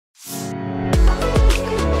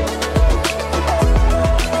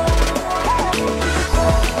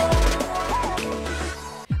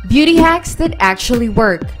Beauty hacks that actually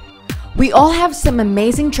work. We all have some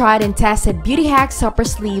amazing tried and tested beauty hacks up our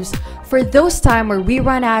sleeves for those times where we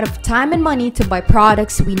run out of time and money to buy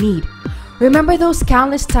products we need. Remember those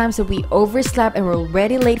countless times that we overslept and were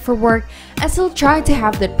already late for work and still trying to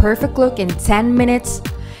have that perfect look in 10 minutes?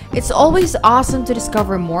 It's always awesome to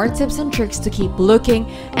discover more tips and tricks to keep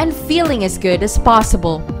looking and feeling as good as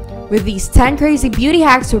possible. With these 10 crazy beauty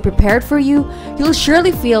hacks we prepared for you, you'll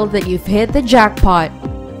surely feel that you've hit the jackpot.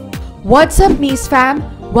 What's up, Muze Fam?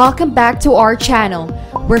 Welcome back to our channel.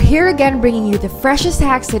 We're here again bringing you the freshest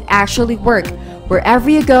hacks that actually work. Wherever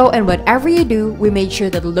you go and whatever you do, we made sure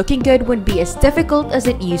that looking good wouldn't be as difficult as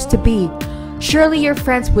it used to be. Surely your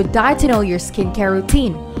friends would die to know your skincare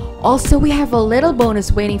routine. Also, we have a little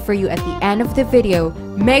bonus waiting for you at the end of the video.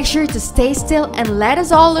 Make sure to stay still and let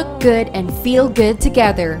us all look good and feel good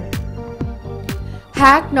together.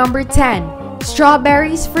 Hack number 10.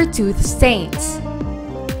 Strawberries for tooth stains.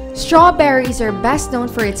 Strawberries are best known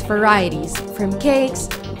for its varieties, from cakes,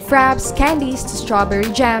 fraps, candies to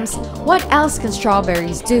strawberry jams. What else can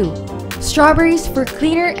strawberries do? Strawberries for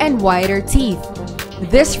cleaner and whiter teeth.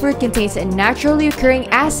 This fruit contains a naturally occurring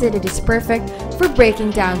acid that is perfect for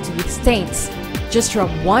breaking down tooth stains. Just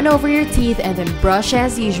rub one over your teeth and then brush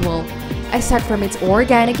as usual. Aside from its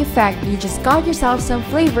organic effect, you just got yourself some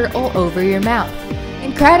flavor all over your mouth.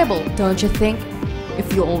 Incredible, don't you think?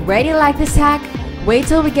 If you already like this hack, wait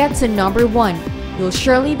till we get to number 1. You'll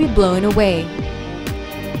surely be blown away.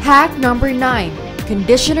 Hack number 9.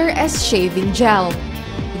 Conditioner as shaving gel.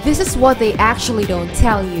 This is what they actually don't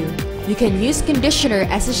tell you. You can use conditioner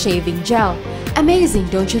as a shaving gel. Amazing,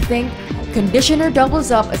 don't you think? Conditioner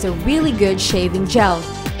doubles up as a really good shaving gel.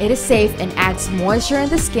 It is safe and adds moisture in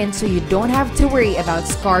the skin so you don't have to worry about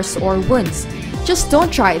scars or wounds. Just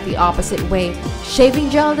don't try it the opposite way.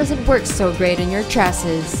 Shaving gel doesn't work so great on your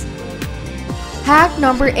tresses. Hack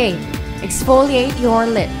number 8. Exfoliate your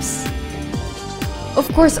lips.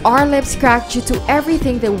 Of course, our lips crack due to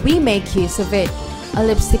everything that we make use of it. A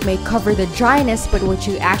lipstick may cover the dryness, but what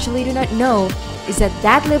you actually do not know is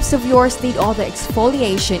that lips of yours need all the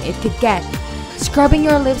exfoliation it could get. Scrubbing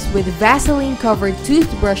your lips with Vaseline-covered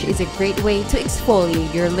toothbrush is a great way to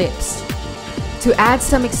exfoliate your lips. To add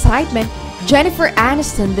some excitement, Jennifer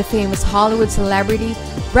Aniston, the famous Hollywood celebrity,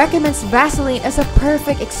 recommends Vaseline as a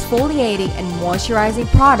perfect exfoliating and moisturizing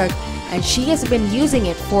product, and she has been using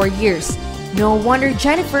it for years. No wonder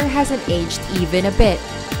Jennifer hasn't aged even a bit.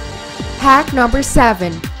 Hack number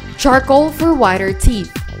 7. Charcoal for whiter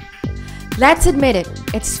teeth. Let's admit it,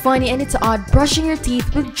 it's funny and it's odd brushing your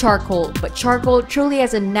teeth with charcoal, but charcoal truly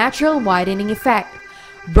has a natural whitening effect.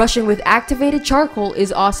 Brushing with activated charcoal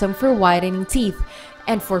is awesome for whitening teeth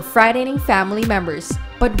and for frightening family members.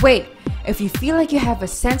 But wait, if you feel like you have a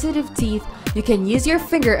sensitive teeth, you can use your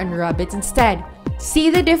finger and rub it instead. See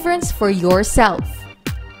the difference for yourself.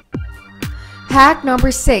 Hack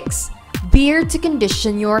number 6. Beer to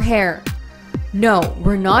condition your hair. No,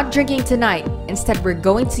 we're not drinking tonight. Instead, we're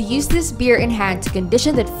going to use this beer in hand to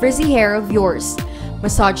condition that frizzy hair of yours.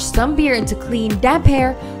 Massage some beer into clean, damp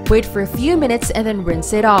hair, wait for a few minutes and then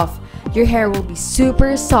rinse it off. Your hair will be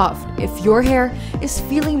super soft. If your hair is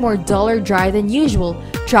feeling more dull or dry than usual,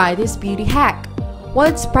 try this beauty hack. While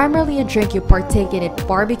it's primarily a drink you partake in at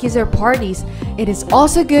barbecues or parties, it is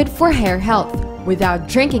also good for hair health without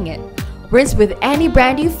drinking it. Rinse with any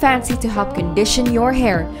brand you fancy to help condition your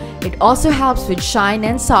hair. It also helps with shine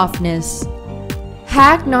and softness.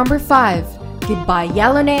 Hack number 5. Goodbye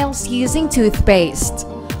yellow nails using toothpaste.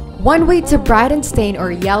 One way to brighten stain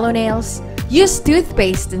or yellow nails? Use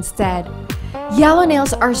toothpaste instead. Yellow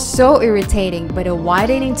nails are so irritating, but a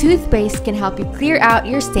whitening toothpaste can help you clear out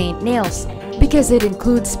your stained nails because it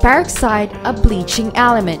includes peroxide, a bleaching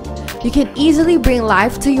element. You can easily bring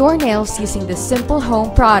life to your nails using this simple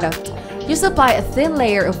home product. Just apply a thin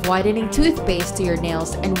layer of whitening toothpaste to your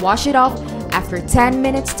nails and wash it off after 10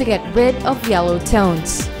 minutes to get rid of yellow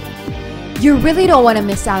tones. You really don't want to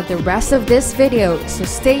miss out the rest of this video, so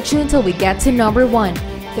stay tuned till we get to number 1.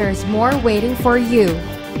 There's more waiting for you.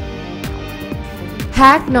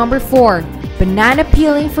 Hack number 4. Banana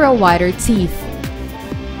peeling for a whiter teeth.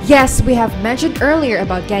 Yes, we have mentioned earlier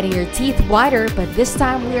about getting your teeth whiter, but this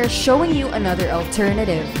time we are showing you another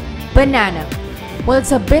alternative. Banana. While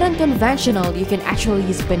it's a bit unconventional, you can actually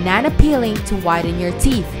use banana peeling to whiten your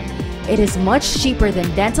teeth. It is much cheaper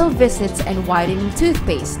than dental visits and whitening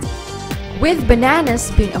toothpaste. With bananas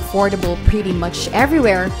being affordable pretty much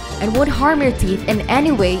everywhere and won't harm your teeth in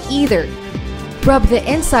any way either. Rub the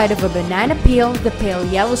inside of a banana peel, the pale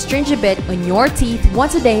yellow stringy bit, on your teeth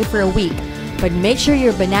once a day for a week, but make sure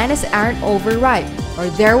your bananas aren't overripe or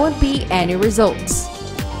there won't be any results.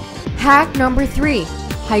 Hack number 3.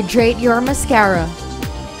 Hydrate your mascara.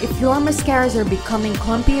 If your mascaras are becoming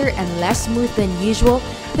clumpier and less smooth than usual,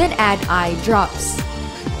 then add eye drops.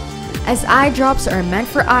 As eye drops are meant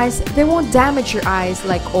for eyes, they won't damage your eyes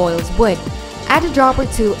like oils would. Add a drop or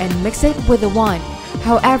two and mix it with a wand.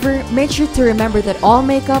 However, make sure to remember that all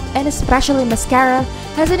makeup, and especially mascara,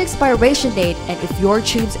 has an expiration date, and if your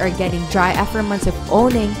tubes are getting dry after months of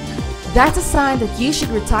owning, that's a sign that you should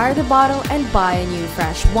retire the bottle and buy a new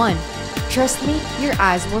fresh one. Trust me, your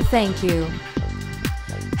eyes will thank you.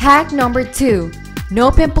 Hack number 2. No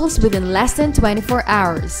pimples within less than 24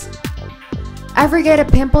 hours. Ever get a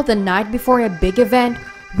pimple the night before a big event?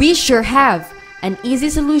 We sure have! An easy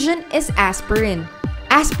solution is aspirin.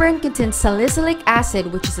 Aspirin contains salicylic acid,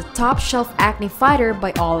 which is a top-shelf acne fighter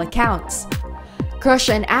by all accounts. Crush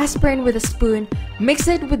an aspirin with a spoon, mix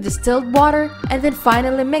it with distilled water, and then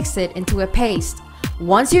finally mix it into a paste.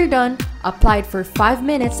 Once you're done, apply it for 5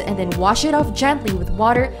 minutes and then wash it off gently with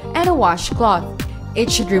water and a washcloth.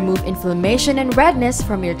 It should remove inflammation and redness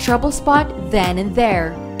from your trouble spot then and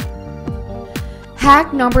there.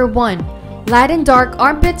 Hack number 1. Lighten dark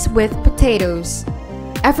armpits with potatoes.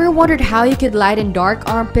 Ever wondered how you could lighten dark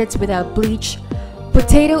armpits without bleach?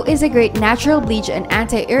 Potato is a great natural bleach and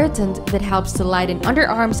anti-irritant that helps to lighten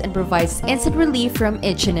underarms and provides instant relief from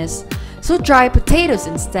itchiness. So try potatoes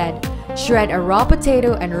instead. Shred a raw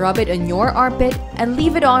potato and rub it on your armpit and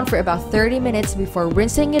leave it on for about 30 minutes before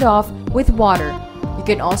rinsing it off with water. You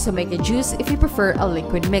can also make a juice if you prefer a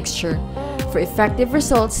liquid mixture. For effective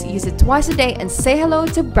results, use it twice a day and say hello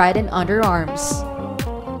to brighten underarms.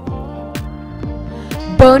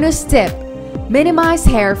 Bonus tip: minimize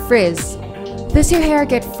hair frizz. Does your hair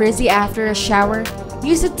get frizzy after a shower?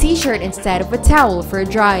 Use a t-shirt instead of a towel for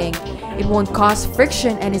drying. It won't cause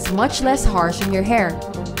friction and is much less harsh on your hair.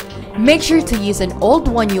 Make sure to use an old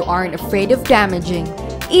one you aren't afraid of damaging.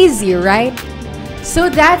 Easy, right? So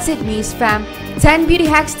that's it, Muze Fam. 10 beauty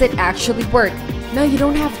hacks that actually work. Now you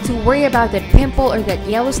don't have to worry about that pimple or that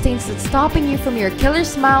yellow stains that's stopping you from your killer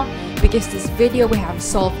smile, because this video we have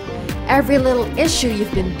solved every little issue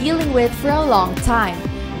you've been dealing with for a long time.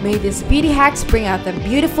 May these beauty hacks bring out the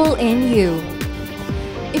beautiful in you.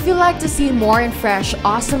 If you'd like to see more and fresh,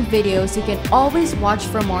 awesome videos, you can always watch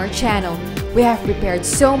from our channel. We have prepared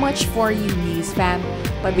so much for you, Muze Fam.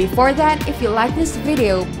 But before that, if you like this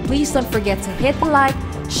video, please don't forget to hit the like,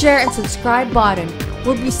 share, and subscribe button.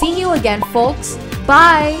 We'll be seeing you again, folks.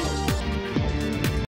 Bye!